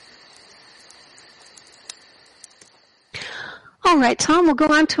All right, Tom, we'll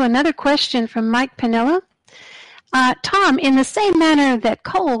go on to another question from Mike Pinilla. Tom, in the same manner that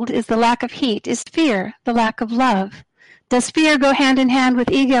cold is the lack of heat, is fear the lack of love? Does fear go hand in hand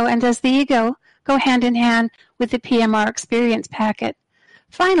with ego, and does the ego go hand in hand with the PMR experience packet?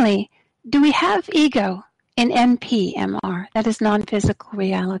 Finally, do we have ego in NPMR, that is non-physical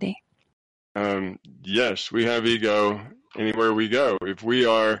reality? Yes, we have ego anywhere we go. If we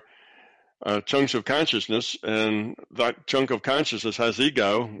are chunks of consciousness, and that chunk of consciousness has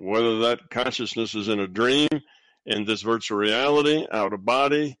ego, whether that consciousness is in a dream, in this virtual reality, out of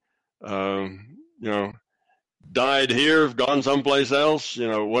body, died here, gone someplace else,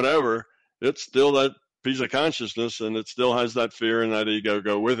 whatever, it's still that piece of consciousness, and it still has that fear and that ego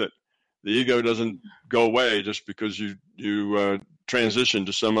go with it. The ego doesn't go away just because you transition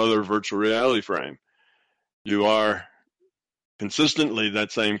to some other virtual reality frame. You are consistently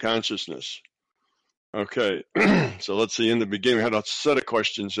that same consciousness. Okay, so let's see. In the beginning, we had a set of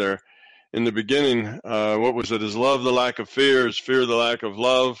questions there. In the beginning, what was it? Is love the lack of fear? Is fear the lack of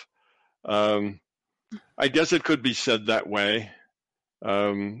love? I guess it could be said that way.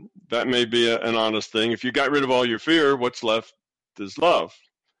 That may be an honest thing. If you got rid of all your fear, what's left is love.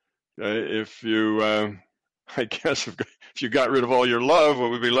 Okay? If you, I guess, if you got rid of all your love,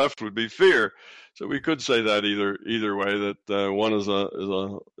 what would be left would be fear. So we could say that either way, that one is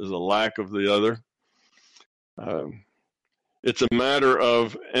a lack of the other. It's a matter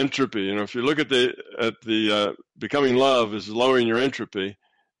of entropy. If you look at the becoming love is lowering your entropy,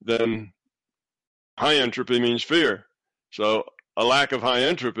 then high entropy means fear. So a lack of high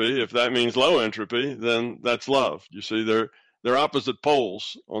entropy, if that means low entropy, then that's love. You see, they're opposite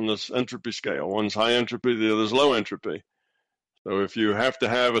poles on this entropy scale. One's high entropy, the other's low entropy. So if you have to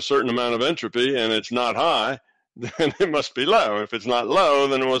have a certain amount of entropy and it's not high, then it must be low. If it's not low,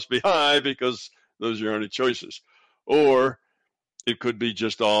 then it must be high, because those are your only choices. Or it could be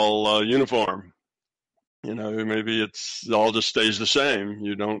just all uniform. Maybe it's all just stays the same.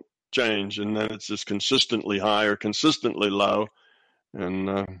 You don't change, and then it's just consistently high or consistently low. And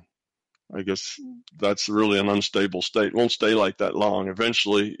I guess that's really an unstable state. It won't stay like that long.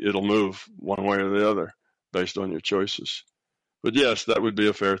 Eventually, it'll move one way or the other based on your choices. But yes, that would be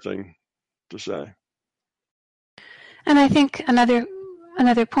a fair thing to say. And I think another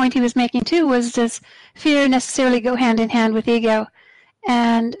point he was making too was, does fear necessarily go hand in hand with ego?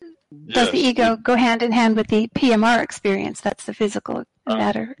 And does the ego go hand in hand with the PMR experience? That's the physical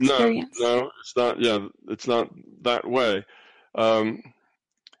matter experience. No, it's not. Yeah, it's not that way.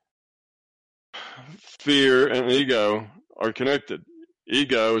 Fear and ego are connected.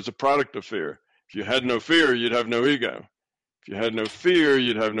 Ego is a product of fear. If you had no fear, you'd have no ego. If you had no fear,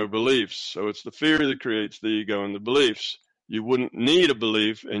 you'd have no beliefs. So it's the fear that creates the ego and the beliefs. You wouldn't need a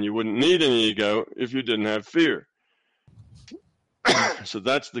belief and you wouldn't need an ego if you didn't have fear. So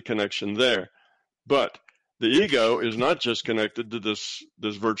that's the connection there. But the ego is not just connected to this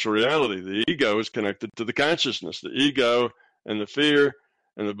virtual reality. The ego is connected to the consciousness. The ego and the fear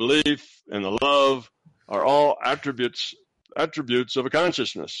and the belief and the love are all attributes of a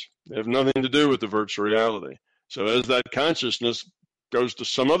consciousness. They have nothing to do with the virtual reality. So as that consciousness goes to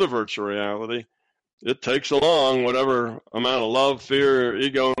some other virtual reality, it takes along whatever amount of love, fear,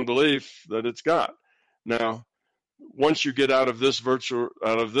 ego, and belief that it's got. Now, once you get out of this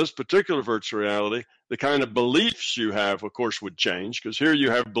particular virtual reality, the kind of beliefs you have, of course, would change, because here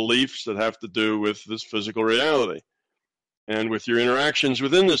you have beliefs that have to do with this physical reality and with your interactions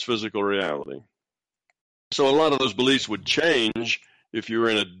within this physical reality. So a lot of those beliefs would change if you were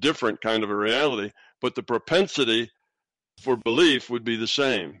in a different kind of a reality, but the propensity for belief would be the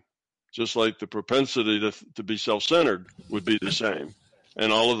same, just like the propensity to be self-centered would be the same.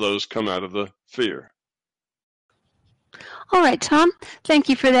 And all of those come out of the fear. All right, Tom, thank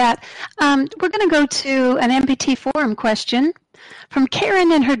you for that. We're going to go to an MPT forum question from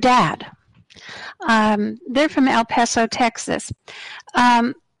Karen and her dad. They're from El Paso, Texas.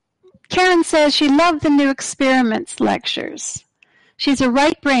 Karen says she loved the new experiments lectures. She's a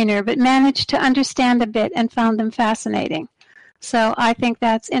right-brainer, but managed to understand a bit and found them fascinating. So I think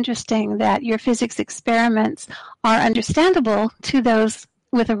that's interesting that your physics experiments are understandable to those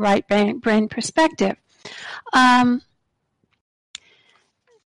with a right brain perspective.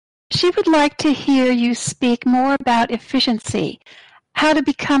 She would like to hear you speak more about efficiency, how to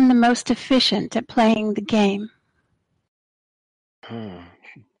become the most efficient at playing the game.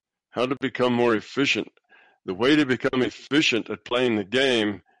 How to become more efficient. The way to become efficient at playing the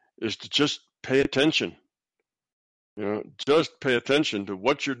game is to just pay attention. Just pay attention to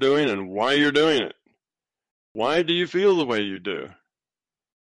what you're doing and why you're doing it. Why do you feel the way you do?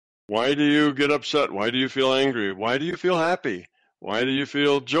 Why do you get upset? Why do you feel angry? Why do you feel happy? Why do you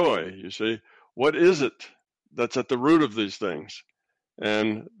feel joy? You see, what is it that's at the root of these things?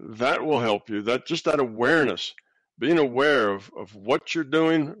 And that will help you. That awareness, being aware of what you're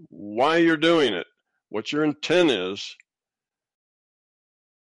doing, why you're doing it, what your intent is,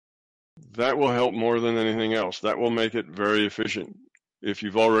 that will help more than anything else. That will make it very efficient. If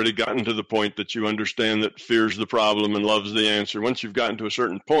you've already gotten to the point that you understand that fear's the problem and love's the answer, once you've gotten to a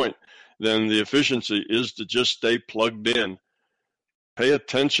certain point, then the efficiency is to just stay plugged in. Pay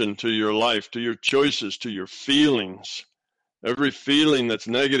attention to your life, to your choices, to your feelings. Every feeling that's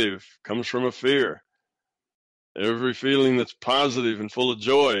negative comes from a fear. Every feeling that's positive and full of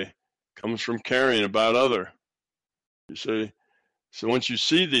joy comes from caring about other. You see? So once you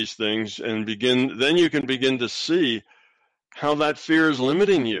see these things and then you can begin to see how that fear is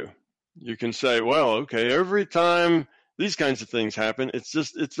limiting you. You can say, well, okay, every time these kinds of things happen, it's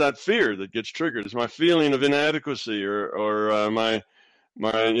that fear that gets triggered. It's my feeling of inadequacy or my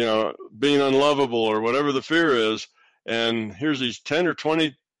being unlovable or whatever the fear is. And here's these 10 or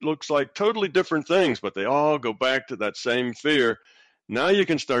 20 looks like totally different things, but they all go back to that same fear. Now you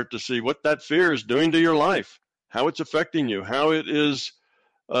can start to see what that fear is doing to your life, how it's affecting you, how it is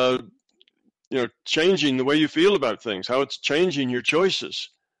changing the way you feel about things, how it's changing your choices.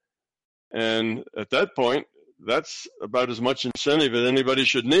 And at that point, that's about as much incentive as anybody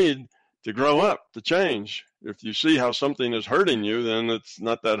should need to grow up, to change. If you see how something is hurting you, then it's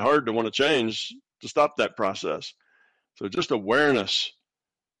not that hard to want to change, to stop that process. So just awareness.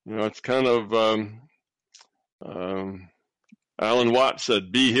 It's kind of, Alan Watts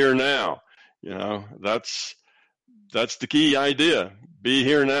said, be here now. That's the key idea. Be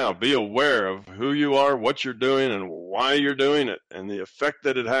here now. Be aware of who you are, what you're doing, and why you're doing it, and the effect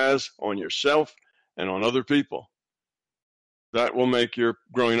that it has on yourself and on other people. That will make your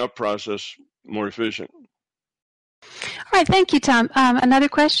growing up process more efficient. All right, thank you, Tom. Another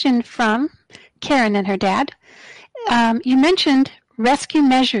question from Karen and her dad. You mentioned rescue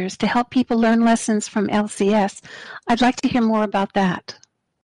measures to help people learn lessons from LCS. I'd like to hear more about that.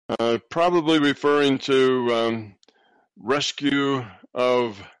 Probably referring to rescue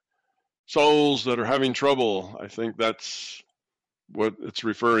of souls that are having trouble. I think that's what it's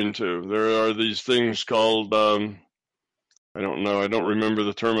referring to. There are these things called, I don't know, I don't remember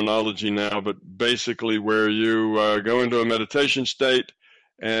the terminology now, but basically where you go into a meditation state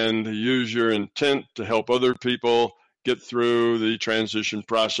and use your intent to help other people get through the transition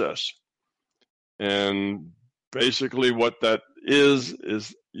process. And basically what that is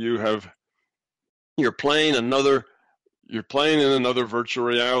you're playing in another virtual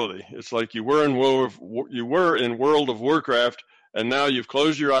reality. It's like you were in World of Warcraft, and now you've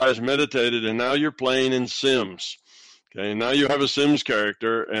closed your eyes, meditated, and now you're playing in Sims. Okay, now you have a Sims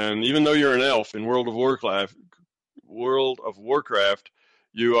character, and even though you're an elf in World of Warcraft,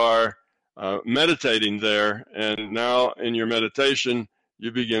 you are meditating there, and now in your meditation,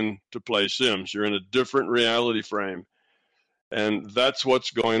 you begin to play Sims. You're in a different reality frame. And that's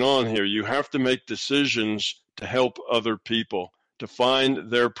what's going on here. You have to make decisions to help other people, to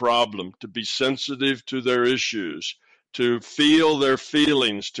find their problem, to be sensitive to their issues, to feel their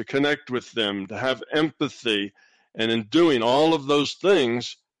feelings, to connect with them, to have empathy. And in doing all of those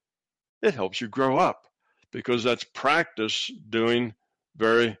things, it helps you grow up, because that's practice doing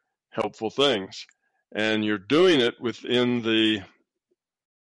very helpful things. And you're doing it within the,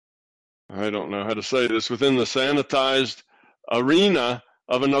 I don't know how to say this, within the sanitized arena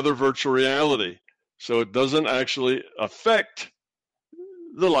of another virtual reality. So it doesn't actually affect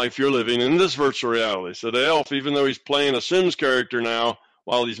the life you're living in this virtual reality. So the elf, even though he's playing a Sims character now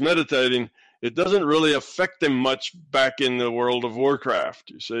while he's meditating, it doesn't really affect him much back in the World of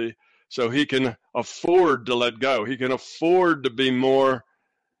Warcraft, you see. So he can afford to let go. He can afford to be more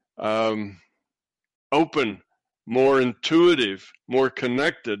open, more intuitive, more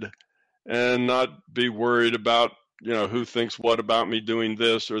connected, and not be worried about, who thinks what about me doing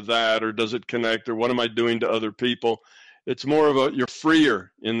this or that, or does it connect, or what am I doing to other people? It's more of you're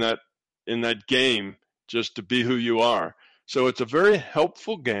freer in that game, just to be who you are. So it's a very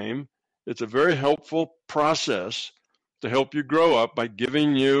helpful game. It's a very helpful process to help you grow up by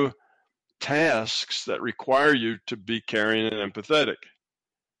giving you tasks that require you to be caring and empathetic.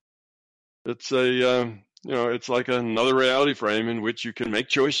 It's it's like another reality frame in which you can make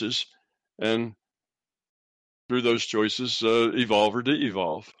choices, and through those choices, evolve or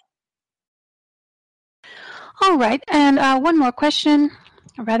de-evolve. All right, and one more question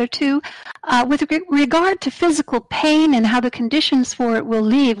or rather two. With regard to physical pain and how the conditions for it will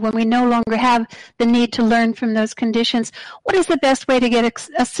leave when we no longer have the need to learn from those conditions, what is the best way to get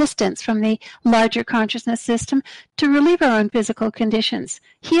assistance from the larger consciousness system to relieve our own physical conditions,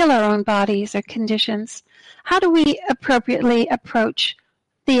 heal our own bodies or conditions? How do we appropriately approach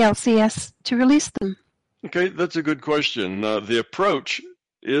the LCS to release them? Okay, that's a good question. The approach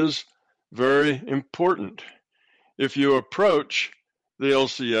is very important. If you approach the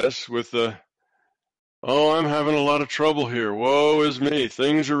LCS with oh, I'm having a lot of trouble here. Woe is me.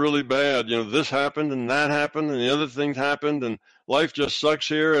 Things are really bad. This happened and that happened and the other things happened and life just sucks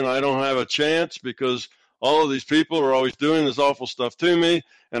here and I don't have a chance because all of these people are always doing this awful stuff to me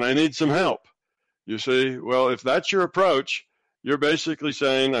and I need some help. You see, well, if that's your approach, you're basically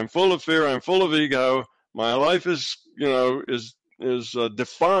saying, I'm full of fear, I'm full of ego. My life is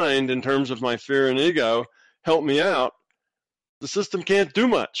defined in terms of my fear and ego. Help me out. The system can't do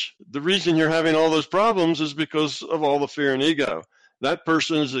much. The reason you're having all those problems is because of all the fear and ego. That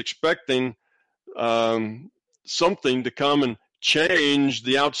person is expecting something to come and change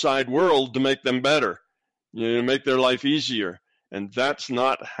the outside world to make them better, to make their life easier. And that's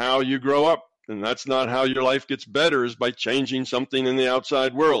not how you grow up. And that's not how your life gets better, is by changing something in the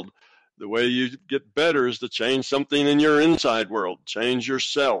outside world. The way you get better is to change something in your inside world, change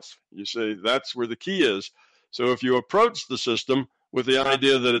yourself. You see, that's where the key is. So if you approach the system with the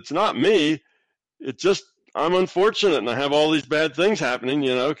idea that it's not me, it's just, I'm unfortunate and I have all these bad things happening,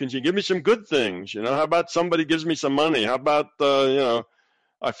 can you give me some good things? How about somebody gives me some money? How about,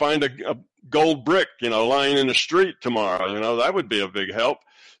 I find a gold brick, lying in the street tomorrow, that would be a big help.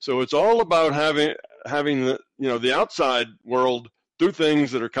 So it's all about having the outside world do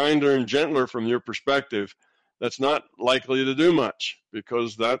things that are kinder and gentler from your perspective. That's not likely to do much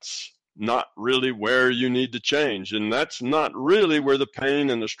because that's not really where you need to change. And that's not really where the pain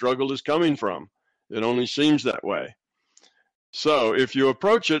and the struggle is coming from. It only seems that way. So if you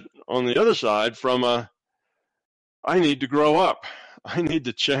approach it on the other side from I need to grow up. I need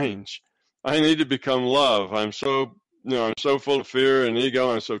to change. I need to become love. I'm so full of fear and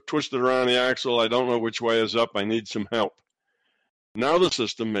ego. I'm so twisted around the axle. I don't know which way is up. I need some help. Now the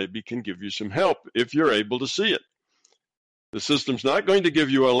system maybe can give you some help if you're able to see it. The system's not going to give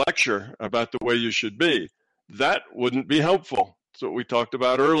you a lecture about the way you should be. That wouldn't be helpful. That's what we talked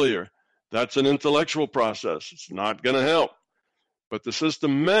about earlier. That's an intellectual process. It's not going to help. But the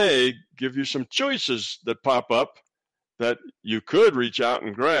system may give you some choices that pop up that you could reach out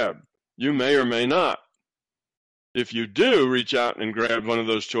and grab. You may or may not. If you do reach out and grab one of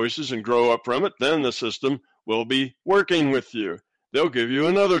those choices and grow up from it, then the system will be working with you. They'll give you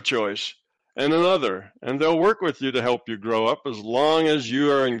another choice and another, and they'll work with you to help you grow up as long as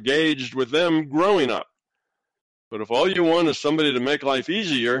you are engaged with them growing up. But if all you want is somebody to make life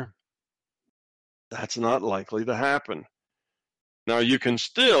easier, that's not likely to happen. Now, you can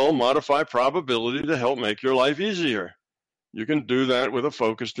still modify probability to help make your life easier. You can do that with a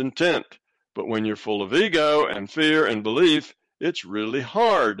focused intent. But when you're full of ego and fear and belief, it's really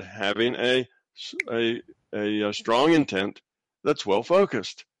hard having a strong intent that's well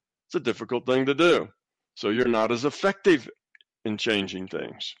focused. It's a difficult thing to do. So you're not as effective in changing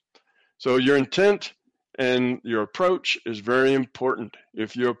things. So your intent and your approach is very important.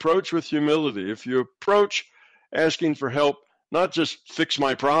 If you approach with humility, if you approach asking for help, not just fix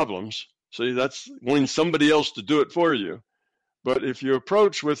my problems, see, that's wanting somebody else to do it for you. But if you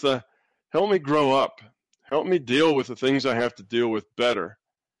approach with a, help me grow up, help me deal with the things I have to deal with better,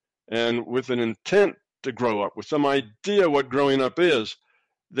 and with an intent to grow up, with some idea what growing up is,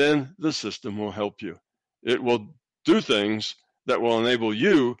 then the system will help you. It will do things that will enable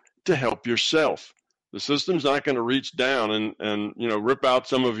you to help yourself. The system's not going to reach down and rip out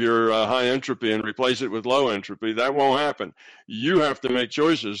some of your high entropy and replace it with low entropy. That won't happen. You have to make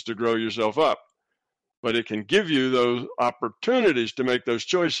choices to grow yourself up. But it can give you those opportunities to make those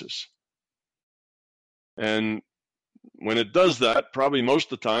choices. And when it does that, probably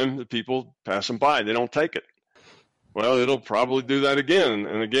most of the time, the people pass them by. They don't take it. Well, it'll probably do that again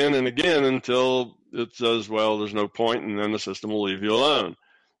and again and again until it says, well, there's no point, and then the system will leave you alone.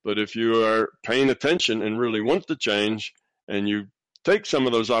 But if you are paying attention and really want to change, and you take some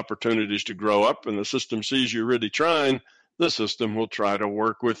of those opportunities to grow up, and the system sees you really trying, the system will try to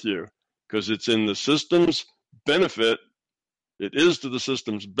work with you, because it's in the system's benefit. It is to the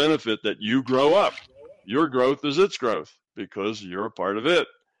system's benefit that you grow up. Your growth is its growth because you're a part of it.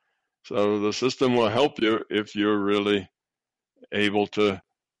 So the system will help you if you're really able to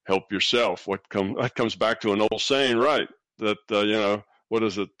help yourself. That comes back to an old saying, right? That, what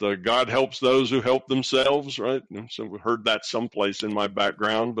is it? God helps those who help themselves, right? And so we heard that someplace in my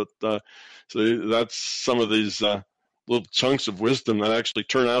background, but so that's some of these little chunks of wisdom that actually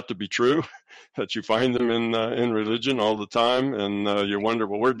turn out to be true, that you find them in religion all the time, and you wonder,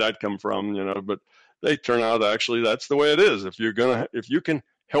 well, where'd that come from? But they turn out actually that's the way it is. If you can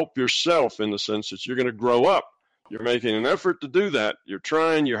help yourself in the sense that you're going to grow up, you're making an effort to do that, you're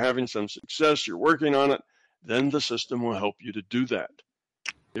trying, you're having some success, you're working on it, then the system will help you to do that.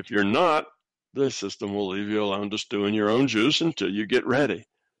 If you're not, the system will leave you alone just doing your own juice until you get ready.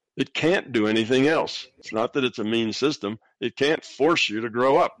 It can't do anything else. It's not that it's a mean system. It can't force you to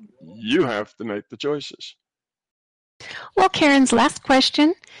grow up. You have to make the choices. Well, Karen's last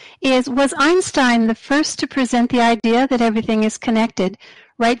question is, was Einstein the first to present the idea that everything is connected,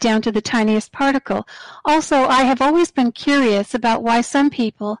 right down to the tiniest particle? Also, I have always been curious about why some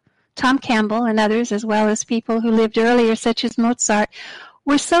people, Tom Campbell and others, as well as people who lived earlier, such as Mozart,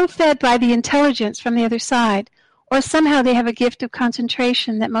 were so fed by the intelligence from the other side, or somehow they have a gift of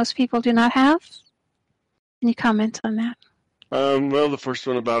concentration that most people do not have? Can you comment on that? Well, the first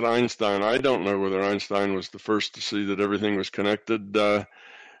one about Einstein, I don't know whether Einstein was the first to see that everything was connected.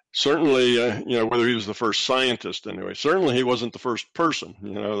 Certainly, whether he was the first scientist anyway. Certainly he wasn't the first person.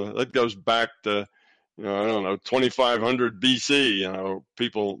 That goes back to, I don't know, 2500 BC.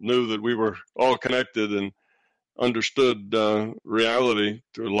 People knew that we were all connected and understood reality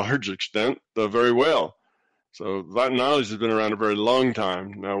to a large extent very well. So that knowledge has been around a very long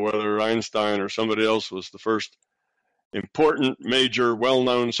time. Now, whether Einstein or somebody else was the first important, major,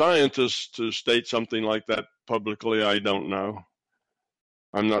 well-known scientist to state something like that publicly, I don't know.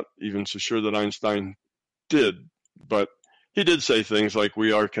 I'm not even so sure that Einstein did, but he did say things like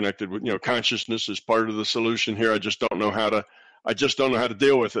we are connected with, consciousness is part of the solution here. I just don't know how to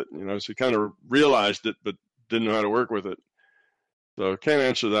deal with it. So he kind of realized it, but didn't know how to work with it. So can't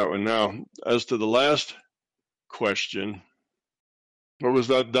answer that one now. As to the last question, what was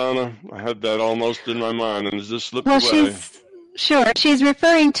that, Donna? I had that almost in my mind, and it just slipped away. She's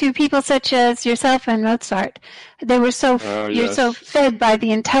referring to people such as yourself and Mozart. They were you're so fed by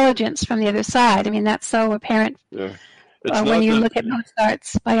the intelligence from the other side. I mean, that's so apparent when you look at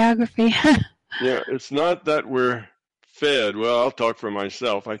Mozart's biography. Yeah, it's not that we're fed. Well, I'll talk for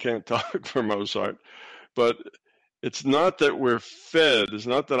myself. I can't talk for Mozart. But it's not that we're fed. It's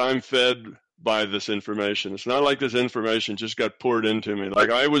not that I'm fed by this information. It's not like this information just got poured into me. Like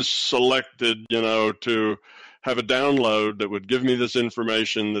I was selected, to have a download that would give me this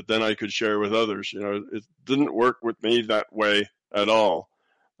information that then I could share with others. It didn't work with me that way at all.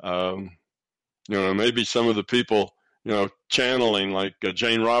 Maybe some of the people, channeling like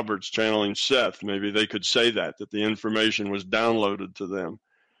Jane Roberts channeling Seth, maybe they could say that the information was downloaded to them.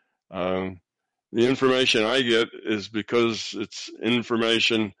 The information I get is because it's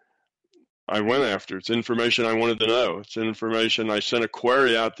information I went after. It's information I wanted to know. It's information I sent a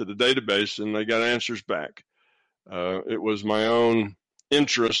query out to the database and I got answers back. It was my own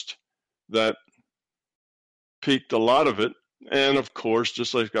interest that piqued a lot of it. And of course,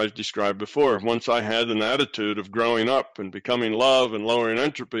 just like I described before, once I had an attitude of growing up and becoming love and lowering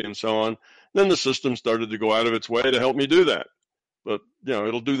entropy and so on, then the system started to go out of its way to help me do that. But,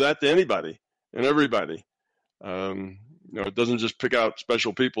 it'll do that to anybody and everybody. It doesn't just pick out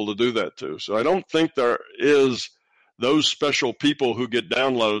special people to do that to. So I don't think there is those special people who get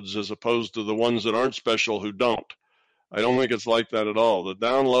downloads as opposed to the ones that aren't special who don't. I don't think it's like that at all. The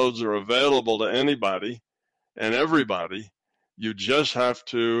downloads are available to anybody and everybody. You just have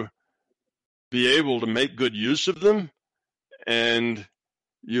to be able to make good use of them, and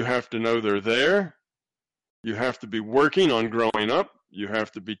you have to know they're there. You have to be working on growing up. You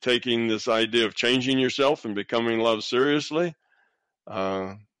have to be taking this idea of changing yourself and becoming love seriously.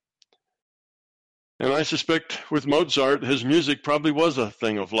 And I suspect with Mozart, his music probably was a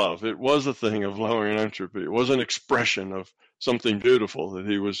thing of love. It was a thing of lowering entropy. It was an expression of something beautiful that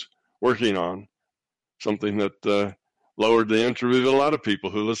he was working on, something that lowered the entropy of a lot of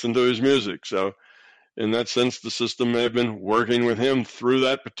people who listened to his music. So in that sense, the system may have been working with him through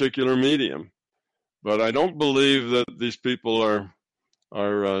that particular medium. But I don't believe that these people are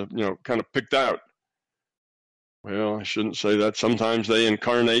kind of picked out. Well, I shouldn't say that. Sometimes they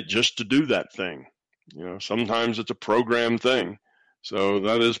incarnate just to do that thing. Sometimes it's a programmed thing. So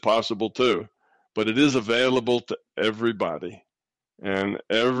that is possible too. But it is available to everybody. And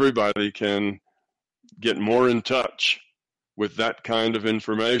everybody can get more in touch with that kind of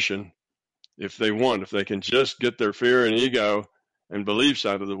information if they want. If they can just get their fear and ego and beliefs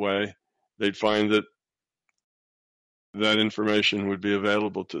out of the way, they'd find that that information would be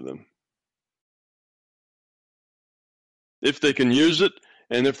available to them. if they can use it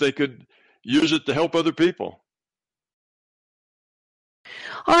and if they could use it to help other people.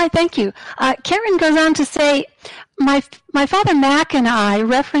 All right, thank you. Karen goes on to say, my father Mac and I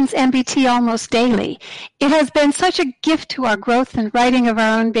reference MBT almost daily. It has been such a gift to our growth and writing of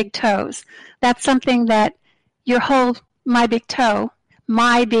our own big toes. That's something that your whole my big toe,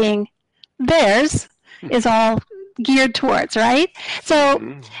 my being theirs, is all geared towards, right?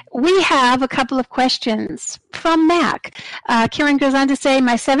 So we have a couple of questions from Mac. Karen goes on to say,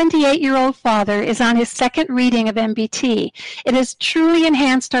 my 78-year-old father is on his second reading of MBT. It has truly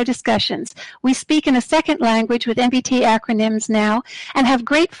enhanced our discussions. We speak in a second language with MBT acronyms now and have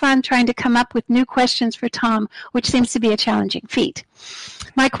great fun trying to come up with new questions for Tom, which seems to be a challenging feat.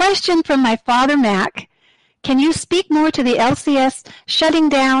 My question from my father, Mac, can you speak more to the LCS shutting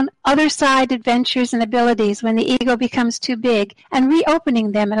down other side adventures and abilities when the ego becomes too big and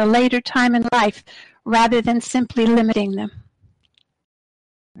reopening them at a later time in life rather than simply limiting them?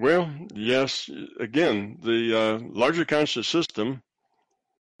 Well, yes. Again, the larger conscious system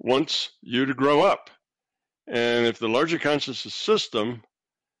wants you to grow up. And if the larger conscious system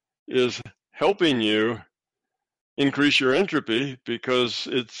is helping you increase your entropy because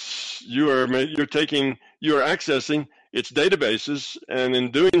you are accessing its databases, and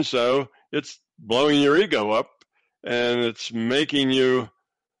in doing so, it's blowing your ego up, and it's making you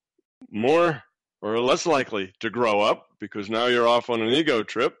more or less likely to grow up because now you're off on an ego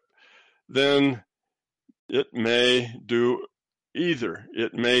trip, then it may do either.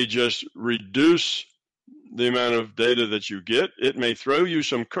 It may just reduce the amount of data that you get. It may throw you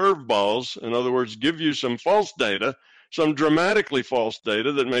some curveballs, in other words, give you some false data, some dramatically false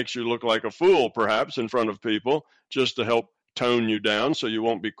data that makes you look like a fool, perhaps, in front of people, just to help tone you down so you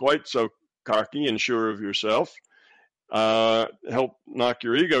won't be quite so cocky and sure of yourself, help knock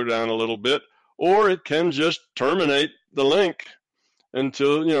your ego down a little bit, or it can just terminate the link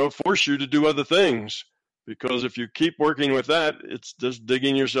until, force you to do other things. Because if you keep working with that, it's just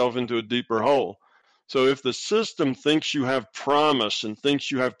digging yourself into a deeper hole. So if the system thinks you have promise and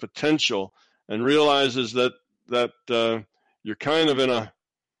thinks you have potential and realizes that you're kind of in a,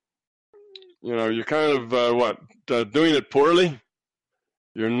 doing it poorly,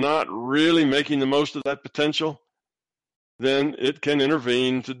 you're not really making the most of that potential, then it can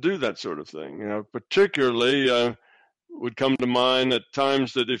intervene to do that sort of thing. Particularly would come to mind at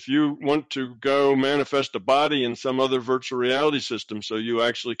times that if you want to go manifest a body in some other virtual reality system so you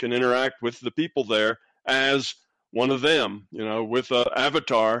actually can interact with the people there as one of them, with an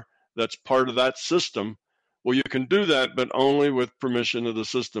avatar that's part of that system, well, you can do that, but only with permission of the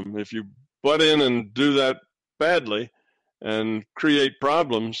system. If you butt in and do that badly and create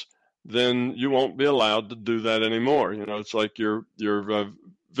problems, then you won't be allowed to do that anymore. It's like your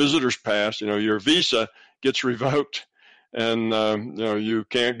visitor's pass, your visa gets revoked, and you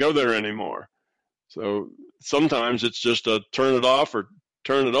can't go there anymore. So sometimes it's just a turn it off or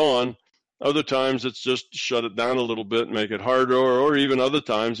turn it on. Other times it's just shut it down a little bit, make it harder, or even other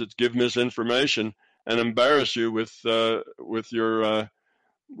times it's give misinformation and embarrass you with how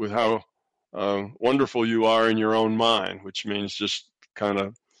wonderful you are in your own mind, which means just kind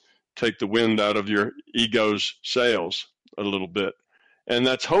of take the wind out of your ego's sails a little bit. And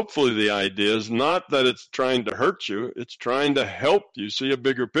that's hopefully the idea, is not that it's trying to hurt you, it's trying to help you see a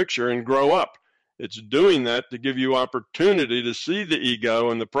bigger picture and grow up. It's doing that to give you opportunity to see the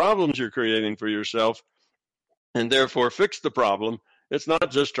ego and the problems you're creating for yourself and therefore fix the problem. It's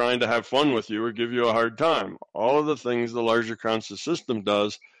not just trying to have fun with you or give you a hard time. All of the things the larger conscious system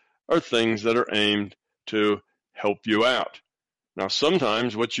does are things that are aimed to help you out. Now,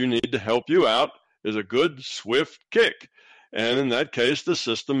 sometimes what you need to help you out is a good, swift kick. And in that case, the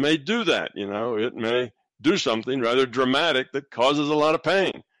system may do that. It may do something rather dramatic that causes a lot of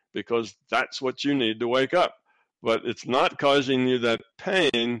pain because that's what you need to wake up. But it's not causing you that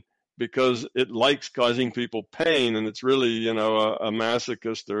pain because it likes causing people pain, and it's really, a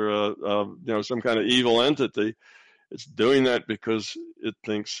masochist or some kind of evil entity. It's doing that because it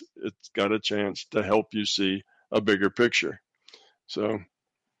thinks it's got a chance to help you see a bigger picture. So,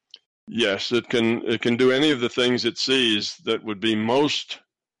 yes, it can do any of the things it sees that would be most.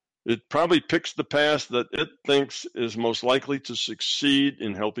 It probably picks the path that it thinks is most likely to succeed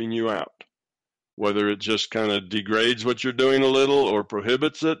in helping you out. Whether it just kind of degrades what you're doing a little or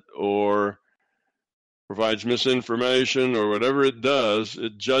prohibits it or provides misinformation or whatever it does,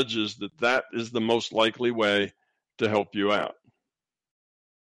 it judges that is the most likely way to help you out.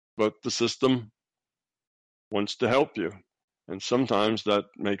 But the system wants to help you. And sometimes that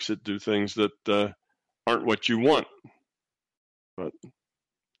makes it do things that aren't what you want. But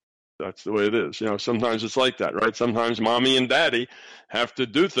That's the way it is. Sometimes it's like that, right? Sometimes mommy and daddy have to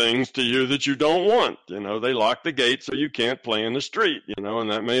do things to you that you don't want. They lock the gate so you can't play in the street,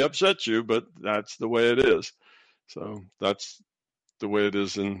 and that may upset you, but that's the way it is. So that's the way it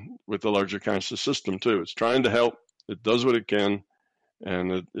is with the larger conscious system too. It's trying to help. It does what it can,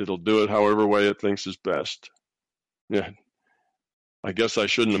 and it'll do it however way it thinks is best. Yeah. I guess I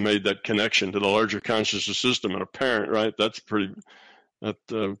shouldn't have made that connection to the larger consciousness system and a parent, right? That's probably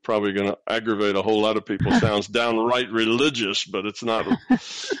going to aggravate a whole lot of people. Sounds downright religious, but it's not.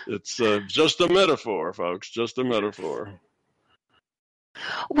 It's just a metaphor, folks, just a metaphor.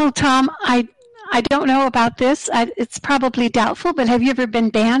 Well, Tom, I don't know about this. It's probably doubtful, but have you ever been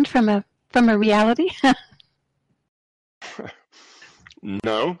banned from a reality?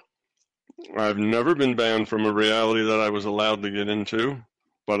 No, I've never been banned from a reality that I was allowed to get into,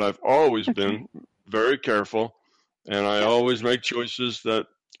 but I've always been very careful, and I always make choices that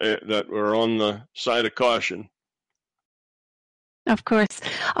are on the side of caution. Of course.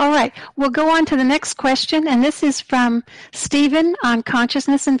 All right. We'll go on to the next question, and this is from Stephen on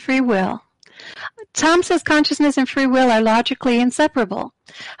consciousness and free will. Tom says consciousness and free will are logically inseparable.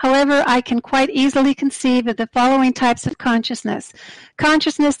 However, I can quite easily conceive of the following types of consciousness.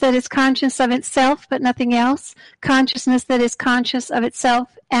 Consciousness that is conscious of itself but nothing else. Consciousness that is conscious of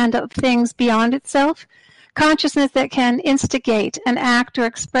itself and of things beyond itself. Consciousness that can instigate an act or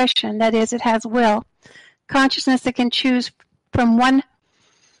expression, that is, it has will. Consciousness that can choose from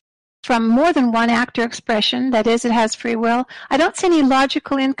more than one act or expression, that is, it has free will. I don't see any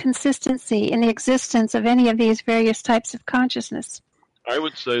logical inconsistency in the existence of any of these various types of consciousness. I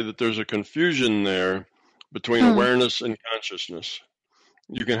would say that there's a confusion there between awareness and consciousness.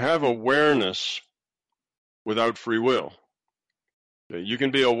 You can have awareness without free will. Okay? You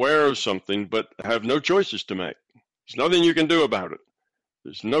can be aware of something but have no choices to make. There's nothing you can do about it.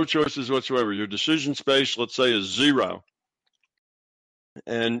 There's no choices whatsoever. Your decision space, let's say, is 0.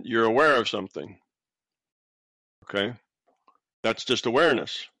 And you're aware of something. Okay? That's just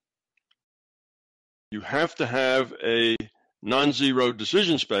awareness. You have to have a non-zero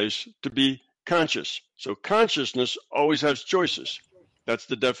decision space to be conscious. So consciousness always has choices. That's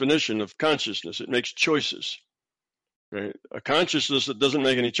the definition of consciousness. It makes choices. Okay? A consciousness that doesn't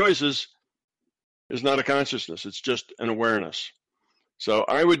make any choices is not a consciousness. It's just an awareness. So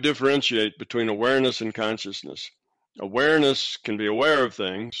I would differentiate between awareness and consciousness. Awareness can be aware of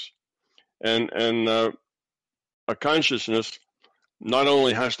things, and a consciousness not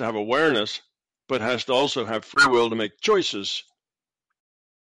only has to have awareness, but has to also have free will to make choices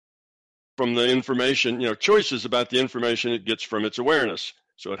from the information, choices about the information it gets from its awareness.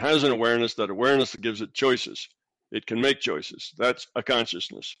 So it has an awareness, that awareness that gives it choices. It can make choices. That's a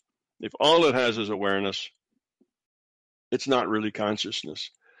consciousness. If all it has is awareness, it's not really consciousness.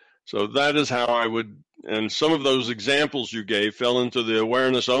 So that is how I would, and some of those examples you gave fell into the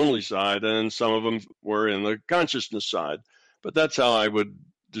awareness only side, and some of them were in the consciousness side. But that's how I would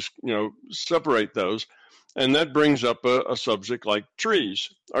just, separate those. And that brings up a subject like trees.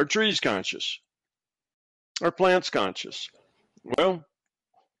 Are trees conscious? Are plants conscious? Well,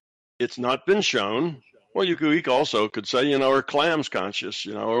 it's not been shown. Well, we also could say, are clams conscious?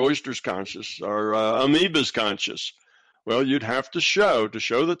 Are oysters conscious? Are amoebas conscious? Well, you'd have to show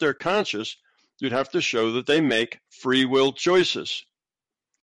that they're conscious, you'd have to show that they make free will choices.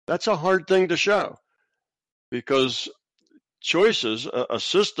 That's a hard thing to show, because choices, a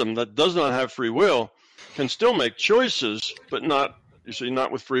system that does not have free will, can still make choices, but not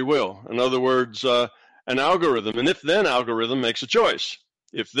with free will. In other words, an algorithm, an if-then algorithm makes a choice.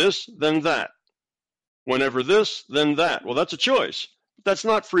 If this, then that. Whenever this, then that. Well, that's a choice. But that's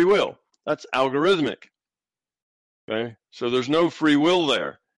not free will. That's algorithmic. Okay? So there's no free will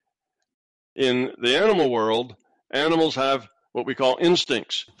there. In the animal world, animals have what we call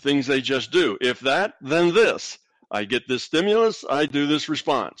instincts, things they just do. If that, then this. I get this stimulus, I do this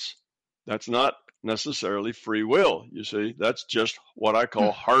response. That's not necessarily free will, you see. That's just what I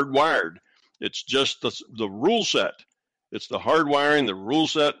call hardwired. It's just the rule set. It's the hardwiring, the rule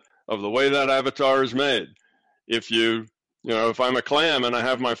set of the way that avatar is made. If if I'm a clam and I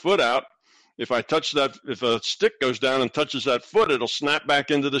have my foot out, if I touch that, if a stick goes down and touches that foot, it'll snap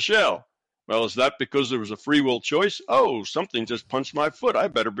back into the shell. Well, is that because there was a free will choice? Oh, something just punched my foot. I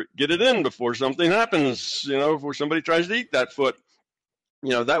better get it in before something happens, before somebody tries to eat that foot.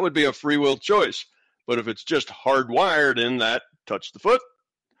 That would be a free will choice. But if it's just hardwired in that, touch the foot,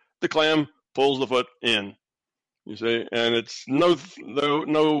 the clam pulls the foot in. You see, and it's no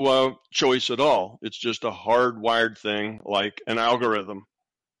choice at all. It's just a hardwired thing, like an algorithm,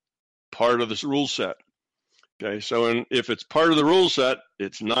 part of this rule set. Okay, so if it's part of the rule set,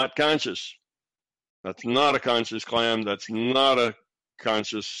 it's not conscious. That's not a conscious clam. That's not a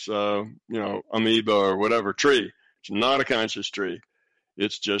conscious, amoeba or whatever tree. It's not a conscious tree.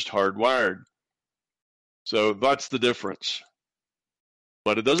 It's just hardwired. So that's the difference.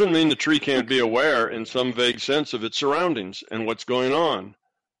 But it doesn't mean the tree can't be aware in some vague sense of its surroundings and what's going on,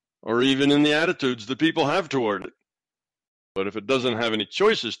 or even in the attitudes that people have toward it. But if it doesn't have any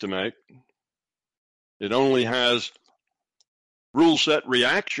choices to make, it only has rule set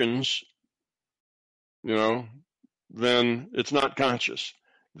reactions, then it's not conscious.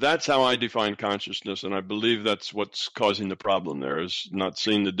 That's how I define consciousness, and I believe that's what's causing the problem there, is not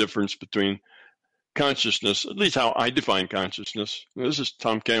seeing the difference between consciousness, at least how I define consciousness. This is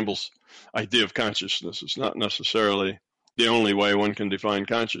Tom Campbell's idea of consciousness. It's not necessarily the only way one can define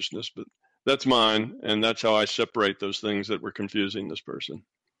consciousness, but that's mine, and that's how I separate those things that were confusing this person.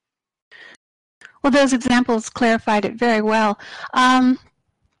 Well, those examples clarified it very well.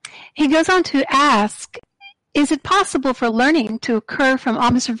 He goes on to ask, is it possible for learning to occur from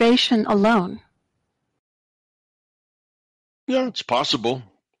observation alone? Yeah, it's possible.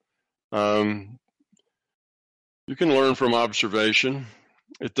 You can learn from observation.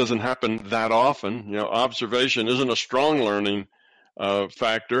 It doesn't happen that often. Observation isn't a strong learning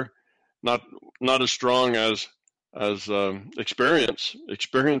factor, not as strong as experience.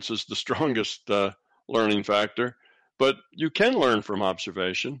 Experience is the strongest learning factor, but you can learn from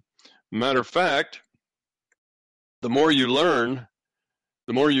observation. Matter of fact, the more you learn,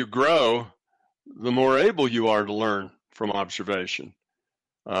 the more you grow, the more able you are to learn from observation.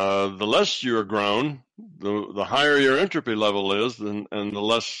 The less you are grown, the higher your entropy level is, and the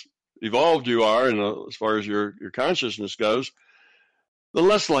less evolved you are, and as far as your consciousness goes, the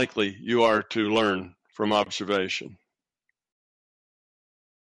less likely you are to learn from observation.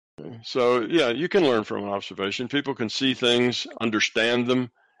 Okay. So, yeah, you can learn from observation. People can see things, understand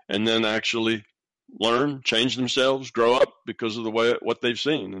them, and then actually learn, change themselves, grow up because of what they've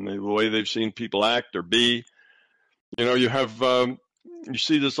seen and the way they've seen people act or be. You have you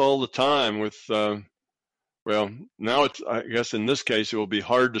see this all the time with, now I guess in this case, it will be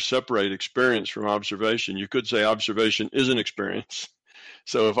hard to separate experience from observation. You could say observation is an experience.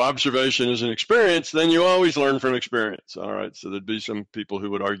 So if observation is an experience, then you always learn from experience. All right, so there'd be some people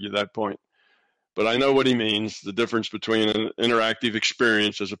who would argue that point. But I know what he means, the difference between an interactive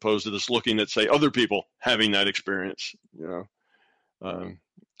experience as opposed to just looking at, say, other people having that experience.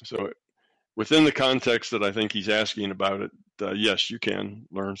 So within the context that I think he's asking about it, yes, you can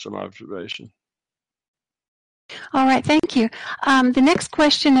learn some observation. All right, thank you. The next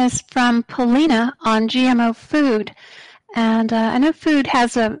question is from Paulina on GMO food. And I know food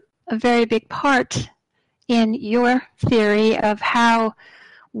has a very big part in your theory of how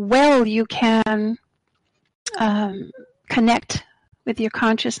well you can connect with your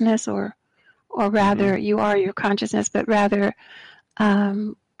consciousness, or rather, you are your consciousness, but rather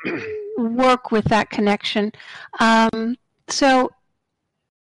work with that connection. So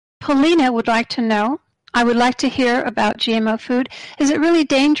Paulina would like to know, I would like to hear about GMO food. Is it really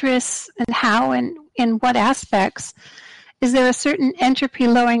dangerous, and how, and in what aspects? Is there a certain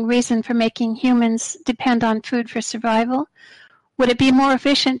entropy-lowering reason for making humans depend on food for survival? Would it be more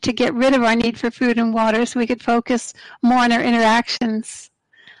efficient to get rid of our need for food and water so we could focus more on our interactions,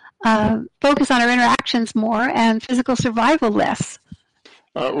 more and physical survival less?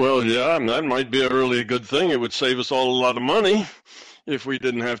 Well, yeah, that might be a really good thing. It would save us all a lot of money if we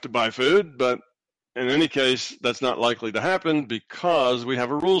didn't have to buy food. But in any case, that's not likely to happen because we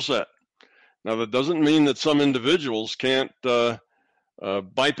have a rule set. Now, that doesn't mean that some individuals can't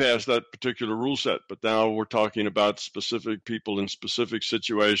bypass that particular rule set, but now we're talking about specific people in specific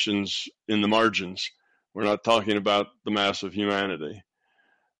situations in the margins. We're not talking about the mass of humanity.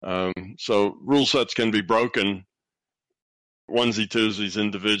 So rule sets can be broken onesie-twosies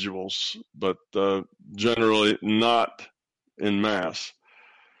individuals, but generally not in mass.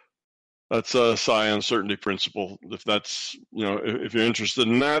 That's a psi uncertainty principle. If that's, if you're interested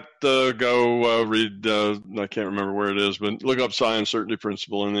in that, go read, I can't remember where it is, but look up psi uncertainty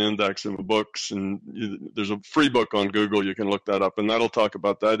principle in the index in the books, and there's a free book on Google. You can look that up, and that'll talk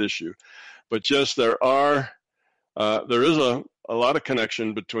about that issue. But yes, there is a lot of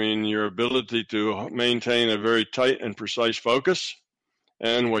connection between your ability to maintain a very tight and precise focus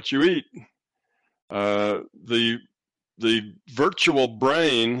and what you eat. The virtual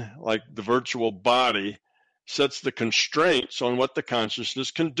brain, like the virtual body, sets the constraints on what the consciousness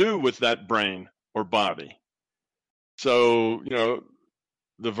can do with that brain or body. So,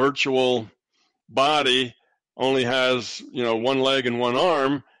 the virtual body only has, one leg and one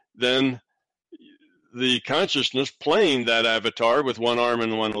arm, then the consciousness playing that avatar with one arm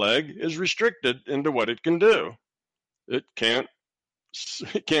and one leg is restricted into what it can do. It can't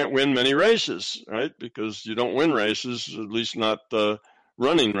win many races, right? Because you don't win races, at least not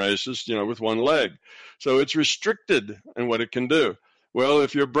running races, with one leg. So it's restricted in what it can do. Well,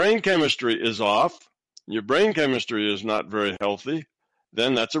 if your brain chemistry is off, your brain chemistry is not very healthy,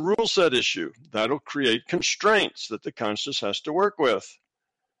 then that's a rule set issue. That'll create constraints that the conscious has to work with.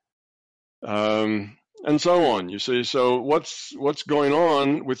 And so on, you see. So what's going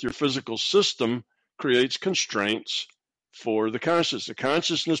on with your physical system creates constraints for the conscious. The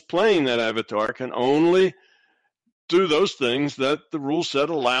consciousness playing that avatar can only do those things that the rule set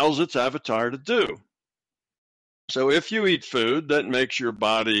allows its avatar to do. So if you eat food that makes your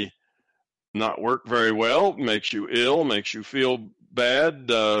body not work very well, makes you ill, makes you feel bad,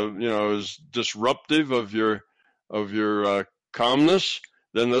 is disruptive of your calmness,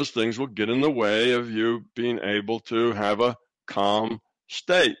 then those things will get in the way of you being able to have a calm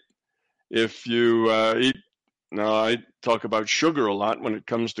state. If you now I talk about sugar a lot when it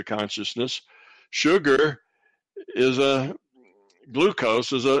comes to consciousness.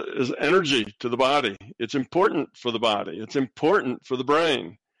 Glucose is energy to the body. It's important for the body. It's important for the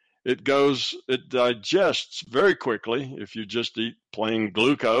brain. It digests very quickly. If you just eat plain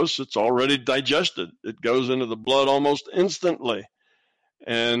glucose, it's already digested. It goes into the blood almost instantly.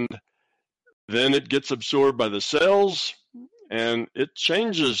 And then it gets absorbed by the cells and it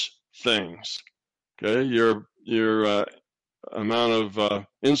changes things. Okay, your amount of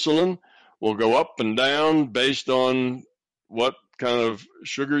insulin will go up and down based on what kind of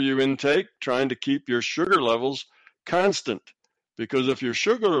sugar you intake, trying to keep your sugar levels constant. Because if your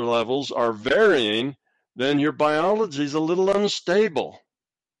sugar levels are varying, then your biology is a little unstable.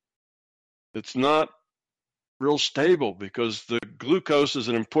 It's not real stable because the glucose is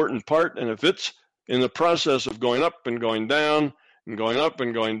an important part, and if it's in the process of going up and going down and going up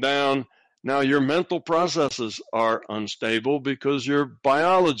and going down, now your mental processes are unstable because your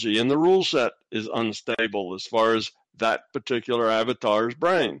biology in the rule set is unstable as far as that particular avatar's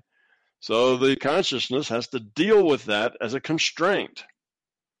brain. So the consciousness has to deal with that as a constraint.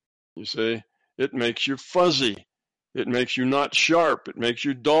 You see, it makes you fuzzy. It makes you not sharp. It makes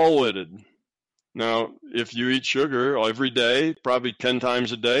you dull-witted. Now, if you eat sugar every day, probably 10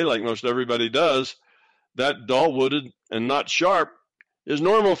 times a day, like most everybody does, that dull-witted and not sharp is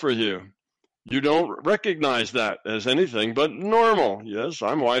normal for you. You don't recognize that as anything but normal. Yes,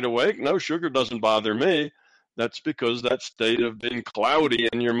 I'm wide awake. No, sugar doesn't bother me. That's because that state of being cloudy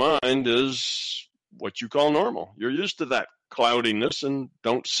in your mind is what you call normal. You're used to that cloudiness and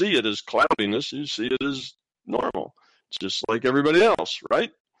don't see it as cloudiness. You see it as normal, just like everybody else,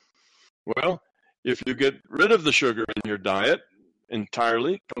 right? Well, if you get rid of the sugar in your diet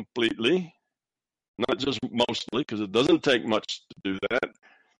entirely, completely, not just mostly, because it doesn't take much to do that,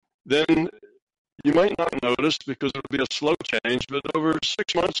 then you might not notice because it'll be a slow change, but over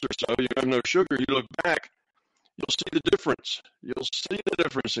 6 months or so, you have no sugar, you look back, you'll see the difference. You'll see the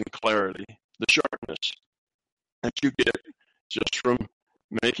difference in clarity, the sharpness that you get just from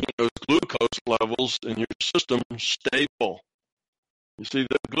making those glucose levels in your system stable. You see,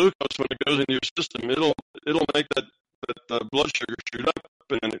 the glucose, when it goes into your system, it'll make that blood sugar shoot up,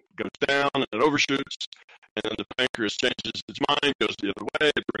 and then it goes down, and it overshoots, and then the pancreas changes its mind, goes the other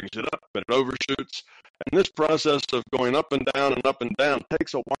way, it brings it up, and it overshoots. And this process of going up and down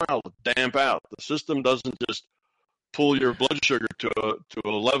takes a while to damp out. The system doesn't just pull your blood sugar to a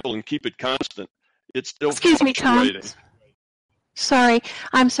level and keep it constant. It's still Excuse me, Tom. Sorry,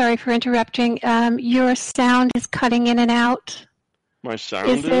 I'm sorry for interrupting. Your sound is cutting in and out. My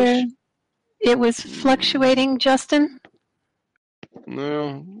sound is? It was fluctuating, Justin?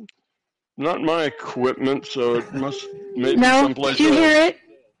 No, not my equipment, so it must maybe someplace else. No, did you hear it?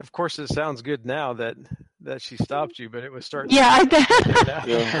 Of course, it sounds good now that she stopped you, but it was starting. Yeah, I bet.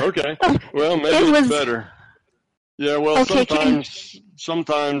 Yeah, okay. Well, maybe it's better. Yeah, well, okay,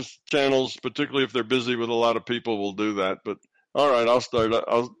 sometimes channels, particularly if they're busy with a lot of people, will do that. But all right, I'll start.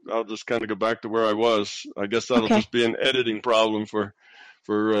 I'll just kind of go back to where I was. I guess that'll just be an editing problem for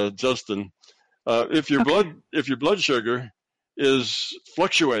Justin. If your blood sugar is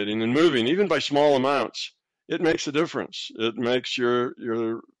fluctuating and moving, even by small amounts, it makes a difference. It makes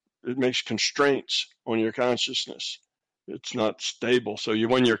it makes constraints on your consciousness. It's not stable. So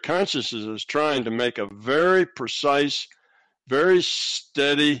when your consciousness is trying to make a very precise, very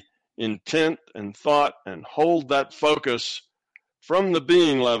steady intent and thought and hold that focus from the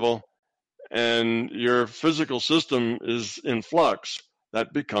being level, and your physical system is in flux,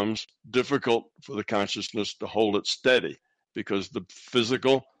 that becomes difficult for the consciousness to hold it steady because the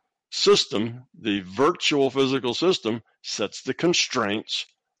physical system, the virtual physical system, sets the constraints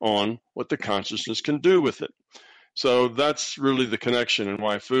on what the consciousness can do with it. So that's really the connection, and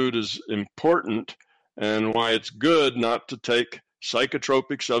why food is important, and why it's good not to take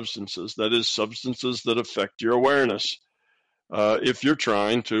psychotropic substances, that is, substances that affect your awareness, if you're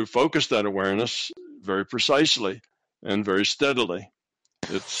trying to focus that awareness very precisely and very steadily.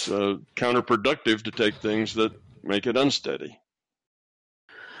 It's counterproductive to take things that make it unsteady.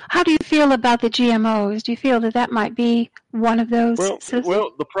 How do you feel about the GMOs? Do you feel that that might be one of those?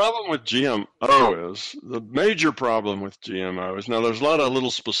 Well, the problem with GMO is, the major problem with GMOs, now there's a lot of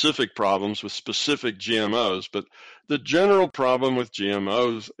little specific problems with specific GMOs, but the general problem with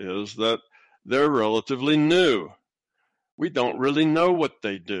GMOs is that they're relatively new. We don't really know what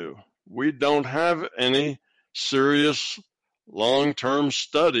they do. We don't have any serious long-term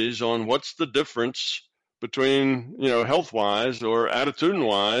studies on what's the difference between, health-wise or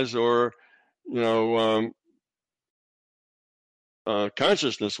attitudinal-wise or,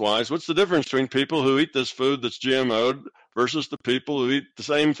 consciousness-wise. What's the difference between people who eat this food that's GMO'd versus the people who eat the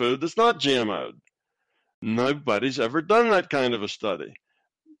same food that's not GMO'd? Nobody's ever done that kind of a study.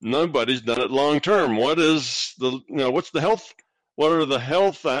 Nobody's done it long-term. What are the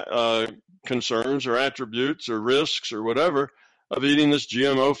health concerns or attributes or risks or whatever of eating this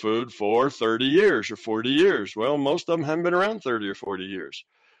GMO food for 30 years or 40 years? Well, most of them haven't been around 30 or 40 years.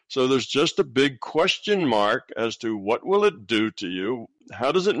 So there's just a big question mark as to what will it do to you?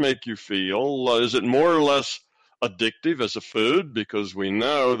 How does it make you feel? Is it more or less addictive as a food? Because we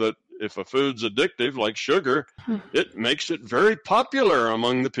know that if a food's addictive, like sugar, it makes it very popular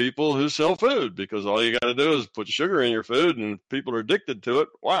among the people who sell food, because all you got to do is put sugar in your food and people are addicted to it.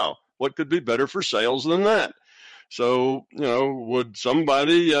 Wow, what could be better for sales than that? So, would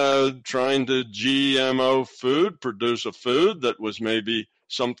somebody trying to GMO food produce a food that was maybe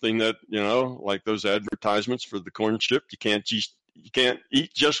something that, like those advertisements for the corn chip, you can't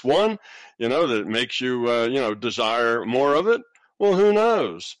eat just one, that it makes you, desire more of it? Well, who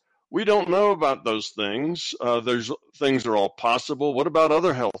knows? We don't know about those things. There's things are all possible. What about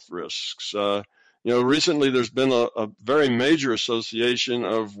other health risks? Recently there's been a very major association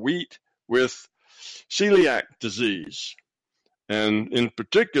of wheat with celiac disease, and in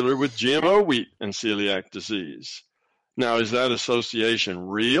particular with GMO wheat and celiac disease. Now, is that association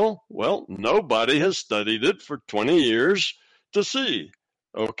real? Well, nobody has studied it for 20 years to see.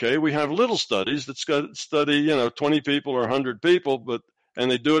 Okay, we have little studies that study, 20 people or 100 people,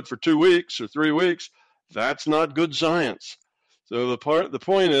 and they do it for 2 weeks or 3 weeks. That's not good science. So the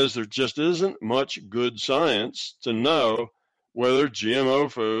point is, there just isn't much good science to know whether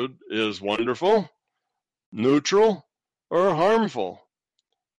GMO food is wonderful, neutral, or harmful.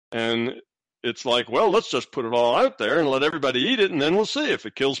 And it's like, well, let's just put it all out there and let everybody eat it, and then we'll see. If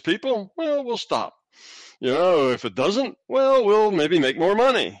it kills people, well, we'll stop. If it doesn't, well, we'll maybe make more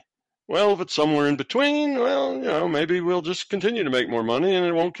money. Well, if it's somewhere in between, well, maybe we'll just continue to make more money and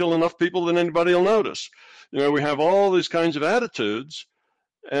it won't kill enough people that anybody will notice. We have all these kinds of attitudes.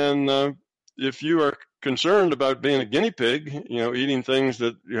 And if you are concerned about being a guinea pig, eating things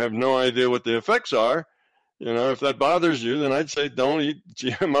that you have no idea what the effects are, if that bothers you, then I'd say don't eat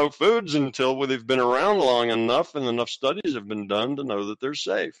GMO foods until they've been around long enough and enough studies have been done to know that they're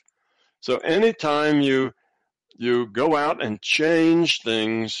safe. So anytime you go out and change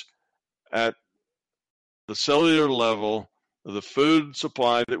things at the cellular level of the food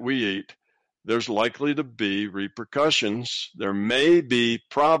supply that we eat, there's likely to be repercussions. There may be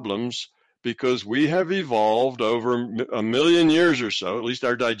problems because we have evolved over a million years or so, at least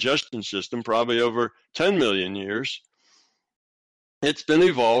our digestion system, probably over 10 million years. It's been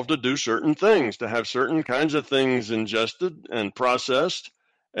evolved to do certain things, to have certain kinds of things ingested and processed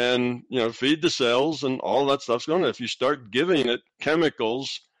and, feed the cells, and all that stuff's going on. If you start giving it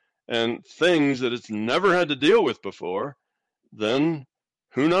chemicals and things that it's never had to deal with before, then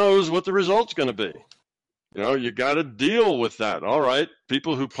who knows what the result's going to be. You got to deal with that. All right,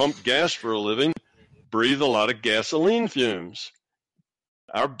 people who pump gas for a living breathe a lot of gasoline fumes.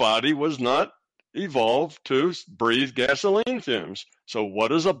 Our body was not evolved to breathe gasoline fumes. So what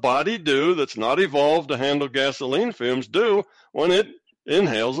does a body do that's not evolved to handle gasoline fumes do when it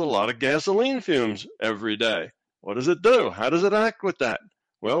inhales a lot of gasoline fumes every day? What does it do? How does it act with that?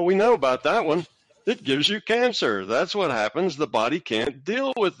 Well, we know about that one. It gives you cancer. That's what happens. The body can't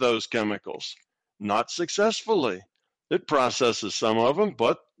deal with those chemicals. Not successfully. It processes some of them,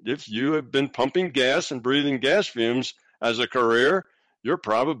 but if you have been pumping gas and breathing gas fumes as a career, your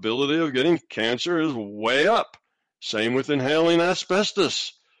probability of getting cancer is way up. Same with inhaling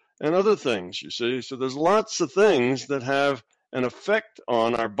asbestos and other things, you see. So there's lots of things that have an effect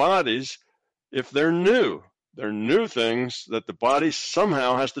on our bodies if they're new. They're new things that the body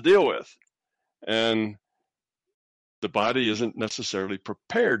somehow has to deal with. And the body isn't necessarily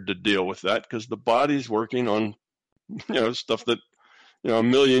prepared to deal with that because the body's working on, stuff that, a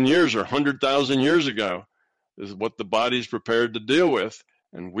million years or 100,000 years ago is what the body's prepared to deal with.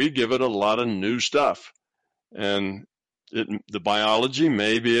 And we give it a lot of new stuff. And the biology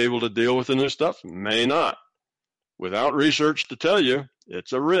may be able to deal with the new stuff, may not. Without research to tell you,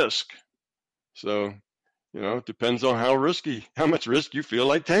 it's a risk. So, it depends on how much risk you feel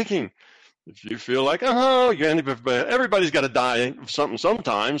like taking. If you feel like, everybody's got to die of something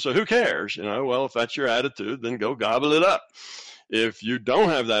sometime, so who cares? Well, if that's your attitude, then go gobble it up. If you don't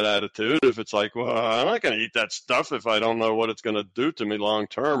have that attitude, if it's like, well, I'm not going to eat that stuff if I don't know what it's going to do to me long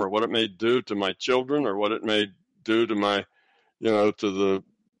term, or what it may do to my children, or what it may do to my, to the,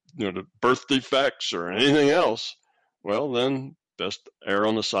 the birth defects or anything else, well, then best err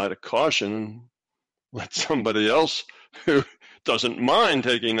on the side of caution and let somebody else who doesn't mind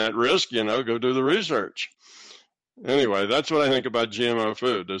taking that risk, go do the research. Anyway, that's what I think about GMO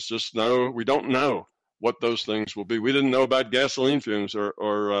food. There's just we don't know what those things will be. We didn't know about gasoline fumes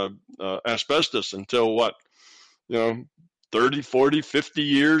or asbestos until 30, 40, 50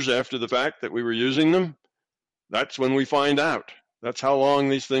 years after the fact that we were using them. That's when we find out. That's how long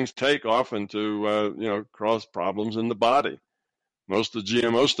these things take often to, cause problems in the body. Most of the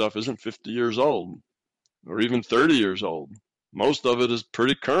GMO stuff isn't 50 years old or even 30 years old. Most of it is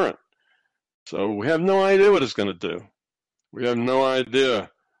pretty current. So we have no idea what it's going to do. We have no idea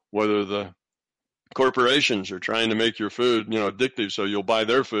whether the corporations are trying to make your food, addictive so you'll buy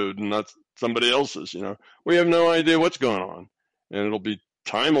their food and not somebody else's, We have no idea what's going on. And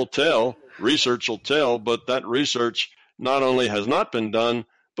time will tell, research will tell, but that research not only has not been done,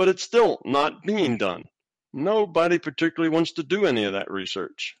 but it's still not being done. Nobody particularly wants to do any of that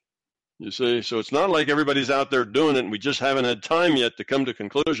research. You see, so it's not like everybody's out there doing it and we just haven't had time yet to come to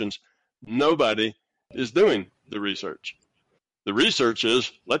conclusions. Nobody is doing the research. The research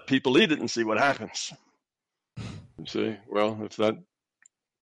is let people eat it and see what happens. You see, well, if that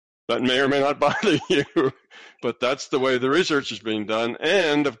may or may not bother you, but that's the way the research is being done.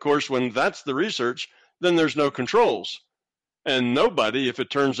 And of course, when that's the research, then there's no controls. And nobody, if it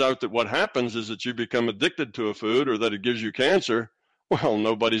turns out that what happens is that you become addicted to a food or that it gives you cancer, well,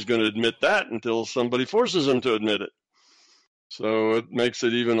 nobody's going to admit that until somebody forces them to admit it. So it makes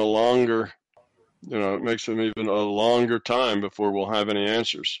it even a longer, time before we'll have any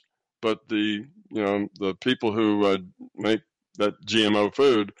answers. But the people who make that GMO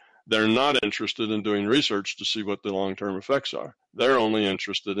food, they're not interested in doing research to see what the long-term effects are. They're only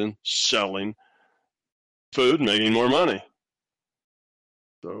interested in selling food, making more money.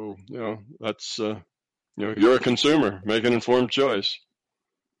 So, that's, you're a consumer, make an informed choice.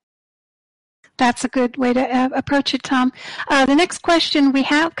 That's a good way to approach it, Tom. The next question we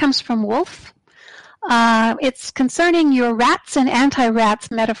have comes from Wolf. It's concerning your rats and anti-rats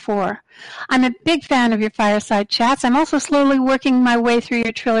metaphor. I'm a big fan of your fireside chats. I'm also slowly working my way through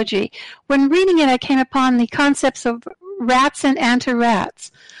your trilogy. When reading it, I came upon the concepts of rats and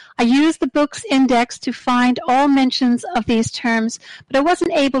anti-rats. I used the book's index to find all mentions of these terms, but I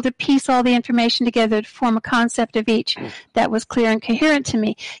wasn't able to piece all the information together to form a concept of each that was clear and coherent to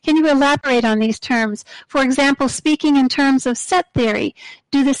me. Can you elaborate on these terms? For example, speaking in terms of set theory,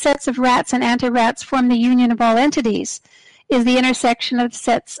 do the sets of rats and anti-rats form the union of all entities? Is the intersection of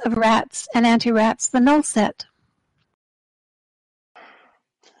sets of rats and anti-rats the null set?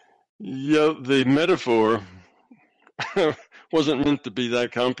 Yeah, the metaphor wasn't meant to be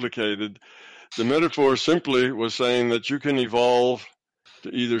that complicated. The metaphor simply was saying that you can evolve to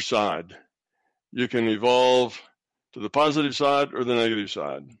either side. You can evolve to the positive side or the negative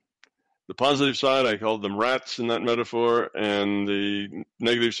side. The positive side, I called them rats in that metaphor, and the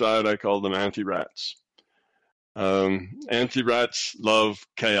negative side, I called them anti-rats. Anti-rats love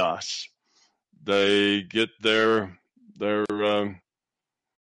chaos. They get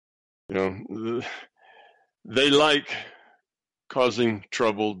they like causing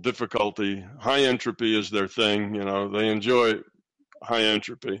trouble, difficulty. High entropy is their thing. They enjoy high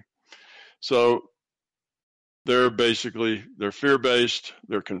entropy. So they're fear-based,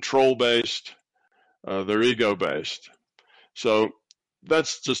 they're control-based, they're ego-based. So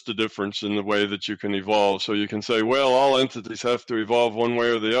that's just a difference in the way that you can evolve. So you can say, well, all entities have to evolve one way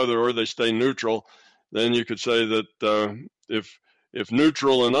or the other, or they stay neutral. Then you could say that if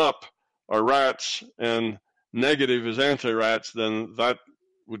neutral and up are rats and negative is anti-rats, then that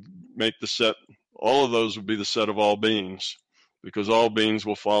would make the set, all of those would be the set of all beings, because all beings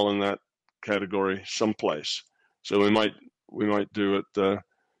will fall in that category someplace. So we might do it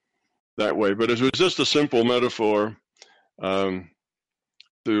that way. But it was just a simple metaphor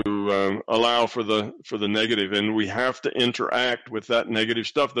to allow for the negative, and we have to interact with that negative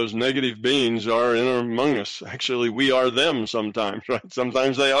stuff. Those negative beings are in among us. Actually, we are them sometimes, right?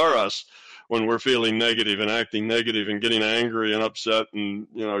 Sometimes they are us when we're feeling negative and acting negative and getting angry and upset and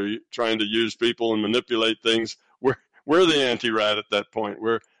trying to use people and manipulate things. We're the anti-rat at that point.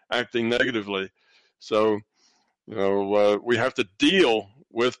 We're acting negatively. So we have to deal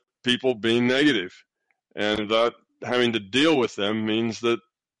with people being negative, and that having to deal with them means that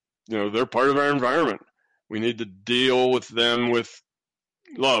they're part of our environment. We need to deal with them with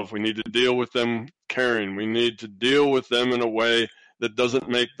love. We need to deal with them caring. We need to deal with them in a way that doesn't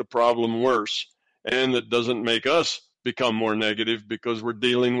make the problem worse and that doesn't make us become more negative because we're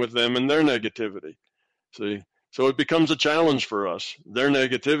dealing with them and their negativity. See? So it becomes a challenge for us. Their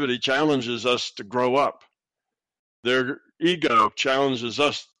negativity challenges us to grow up. Their ego challenges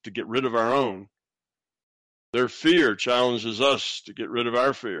us to get rid of our own. Their fear challenges us to get rid of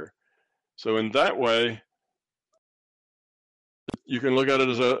our fear. So in that way, you can look at it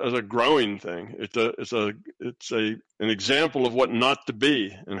as a growing thing. It's an example of what not to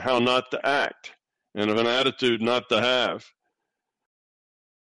be and how not to act, and of an attitude not to have.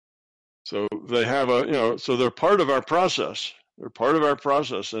 So they have so they're part of our process. They're part of our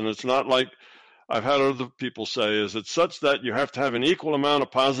process, and it's not like I've had other people say, is it such that you have to have an equal amount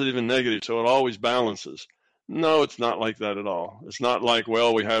of positive and negative so it always balances? No, it's not like that at all. It's not like,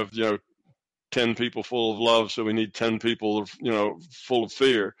 well, we have 10 people full of love, so we need 10 people full of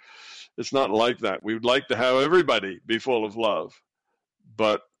fear. It's not like that. We would like to have everybody be full of love,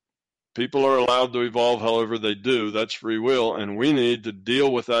 but people are allowed to evolve however they do. That's free will, and we need to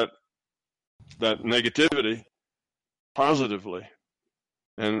deal with that negativity positively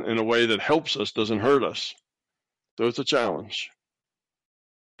and in a way that helps us, doesn't hurt us. So it's a challenge.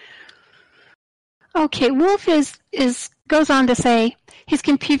 Okay, Wolf goes on to say he's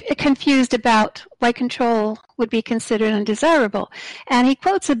confused about why control would be considered undesirable. And he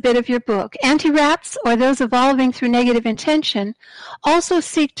quotes a bit of your book. Anti-rats, or those evolving through negative intention, also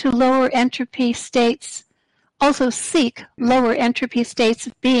seek lower entropy states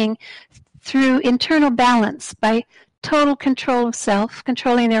of being through internal balance by total control of self,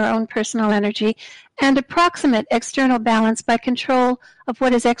 controlling their own personal energy, and approximate external balance by control of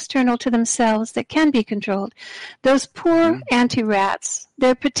what is external to themselves that can be controlled. Those poor anti-rats,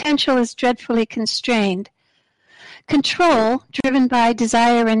 their potential is dreadfully constrained. Control, driven by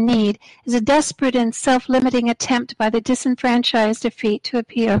desire and need, is a desperate and self-limiting attempt by the disenfranchised defeat to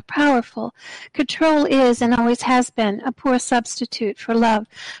appear powerful. Control is, and always has been, a poor substitute for love.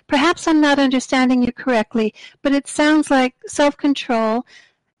 Perhaps I'm not understanding you correctly, but it sounds like self-control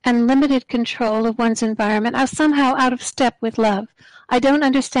and limited control of one's environment are somehow out of step with love. I don't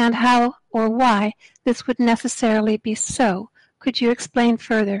understand how or why this would necessarily be so. Could you explain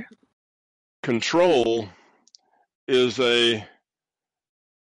further? Control is a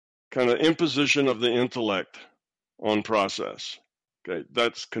kind of imposition of the intellect on process. Okay,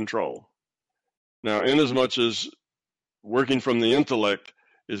 that's control. Now, inasmuch as working from the intellect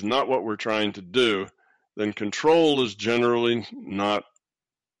is not what we're trying to do, then control is generally not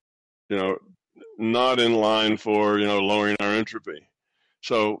in line for, lowering our entropy.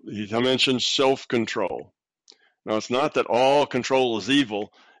 So he mentioned self-control. Now, it's not that all control is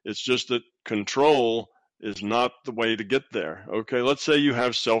evil. It's just that control is not the way to get there. Okay, let's say you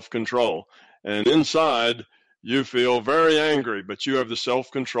have self-control, and inside you feel very angry, but you have the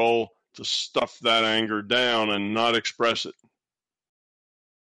self-control to stuff that anger down and not express it.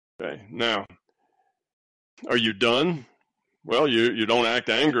 Okay, now, are you done? Well, you don't act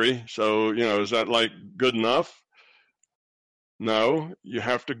angry, so, is that like good enough? No, you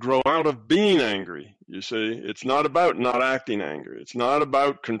have to grow out of being angry. You see, it's not about not acting angry. It's not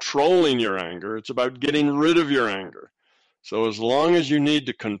about controlling your anger. It's about getting rid of your anger. So as long as you need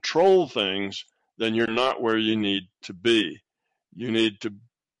to control things, then you're not where you need to be. You need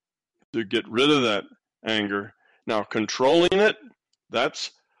to get rid of that anger. Now, controlling it, that's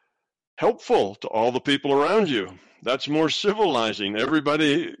helpful to all the people around you. That's more civilizing.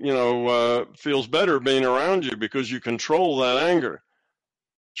 Everybody, feels better being around you because you control that anger.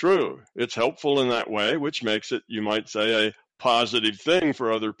 True, it's helpful in that way, which makes it, you might say, a positive thing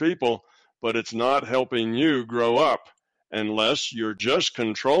for other people, but it's not helping you grow up unless you're just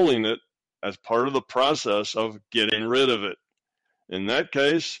controlling it as part of the process of getting rid of it. In that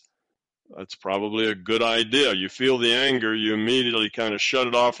case, that's probably a good idea. You feel the anger, you immediately kind of shut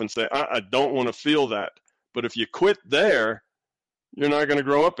it off and say, I don't want to feel that. But if you quit there, you're not going to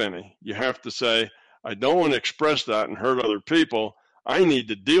grow up any. You have to say, I don't want to express that and hurt other people. I need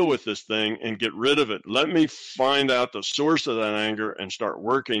to deal with this thing and get rid of it. Let me find out the source of that anger and start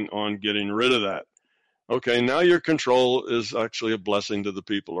working on getting rid of that. Okay, now your control is actually a blessing to the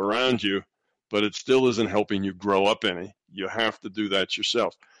people around you, but it still isn't helping you grow up any. You have to do that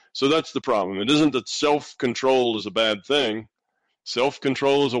yourself. So that's the problem. It isn't that self-control is a bad thing.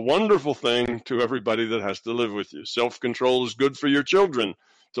 Self-control is a wonderful thing to everybody that has to live with you. Self-control is good for your children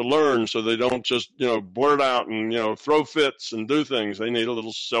to learn so they don't just, blurt out and, throw fits and do things. They need a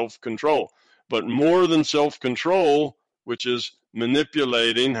little self-control. But more than self-control, which is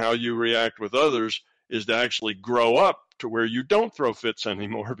manipulating how you react with others, is to actually grow up to where you don't throw fits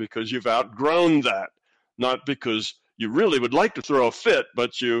anymore because you've outgrown that. Not because you really would like to throw a fit,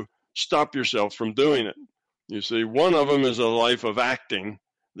 but you stop yourself from doing it. You see, one of them is a life of acting.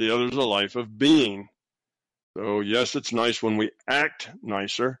 The other is a life of being. So yes, it's nice when we act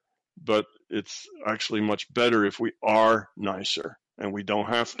nicer, but it's actually much better if we are nicer and we don't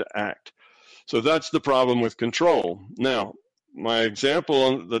have to act. So that's the problem with control. Now, my example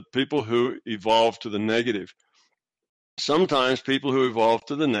on the people who evolve to the negative. Sometimes people who evolve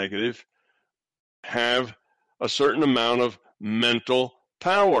to the negative have a certain amount of mental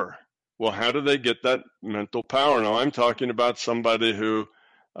power. Well, how do they get that mental power? Now, I'm talking about somebody who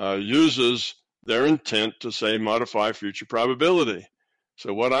uses their intent to, say, modify future probability.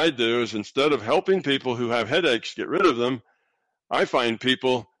 So what I do is, instead of helping people who have headaches get rid of them, I find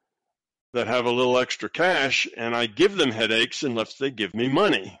people that have a little extra cash, and I give them headaches unless they give me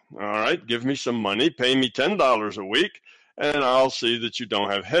money. All right, give me some money, pay me $10 a week, and I'll see that you don't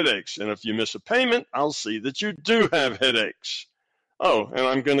have headaches. And if you miss a payment, I'll see that you do have headaches. Oh, and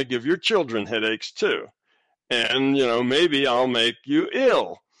I'm going to give your children headaches too. And, maybe I'll make you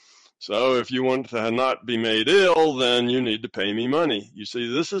ill. So if you want to not be made ill, then you need to pay me money. You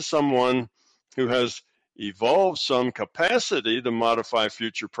see, this is someone who has evolved some capacity to modify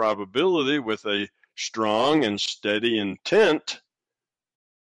future probability with a strong and steady intent,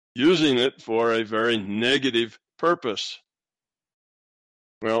 using it for a very negative purpose.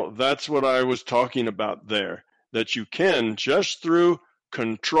 Well, that's what I was talking about there, that you can, just through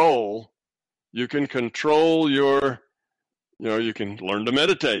control, you can control your, you can learn to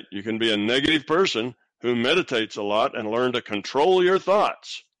meditate. You can be a negative person who meditates a lot and learn to control your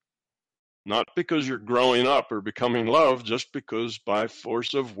thoughts. Not because you're growing up or becoming love, just because by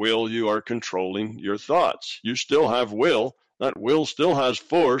force of will you are controlling your thoughts. You still have will. That will still has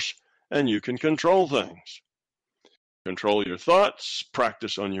force, and you can control things. Control your thoughts,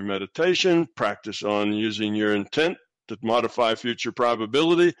 practice on your meditation, practice on using your intent to modify future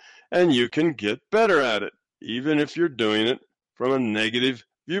probability, and you can get better at it, even if you're doing it from a negative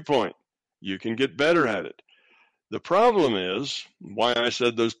viewpoint. You can get better at it. The problem is, why I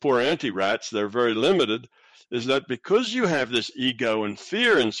said those poor anti-rats, they're very limited, is that because you have this ego and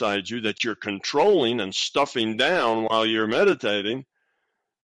fear inside you that you're controlling and stuffing down while you're meditating,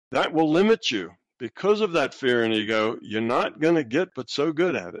 that will limit you. Because of that fear and ego, you're not going to get but so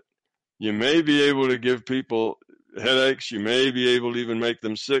good at it. You may be able to give people headaches. You may be able to even make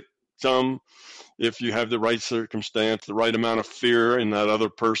them sick some, if you have the right circumstance, the right amount of fear in that other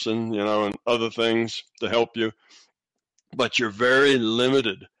person, and other things to help you. But you're very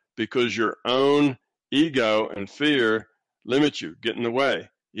limited because your own ego and fear limit you, get in the way.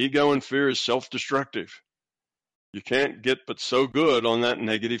 Ego and fear is self-destructive. You can't get but so good on that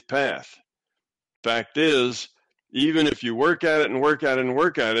negative path. Fact is, even if you work at it and work at it and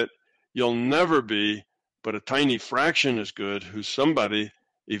work at it, you'll never be but a tiny fraction as good who's somebody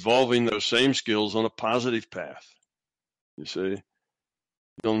evolving those same skills on a positive path. You see,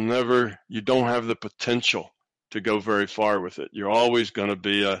 you don't have the potential to go very far with it. You're always going to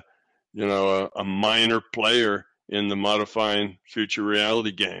be a minor player in the modifying future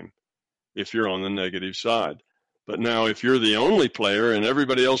reality game if you're on the negative side. But now if you're the only player and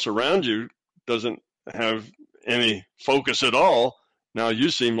everybody else around you doesn't have any focus at all, now you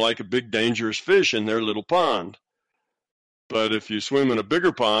seem like a big dangerous fish in their little pond. But if you swim in a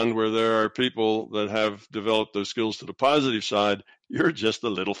bigger pond where there are people that have developed those skills to the positive side, you're just a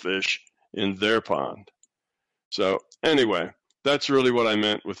little fish in their pond. So anyway, that's really what I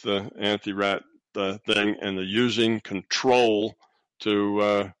meant with the anti-rat thing and the using control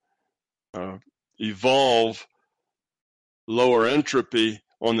to evolve lower entropy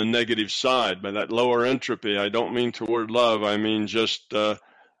on the negative side. By that lower entropy, I don't mean toward love. I mean just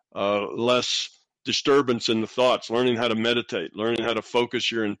less disturbance in the thoughts, learning how to meditate, learning how to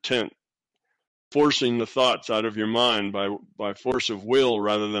focus your intent, forcing the thoughts out of your mind by force of will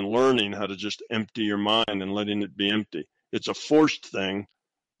rather than learning how to just empty your mind and letting it be empty. It's a forced thing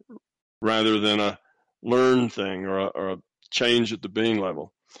rather than a learned thing or a change at the being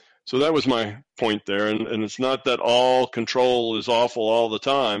level. So that was my point there. And it's not that all control is awful all the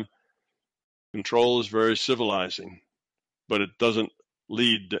time. Control is very civilizing, but it doesn't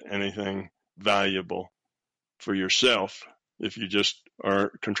lead to anything valuable for yourself if you just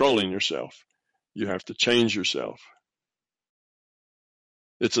are controlling yourself. You have to change yourself.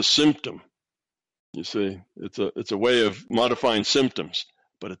 It's a symptom. You see, it's a way of modifying symptoms,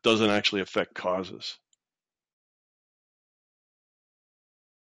 but it doesn't actually affect causes.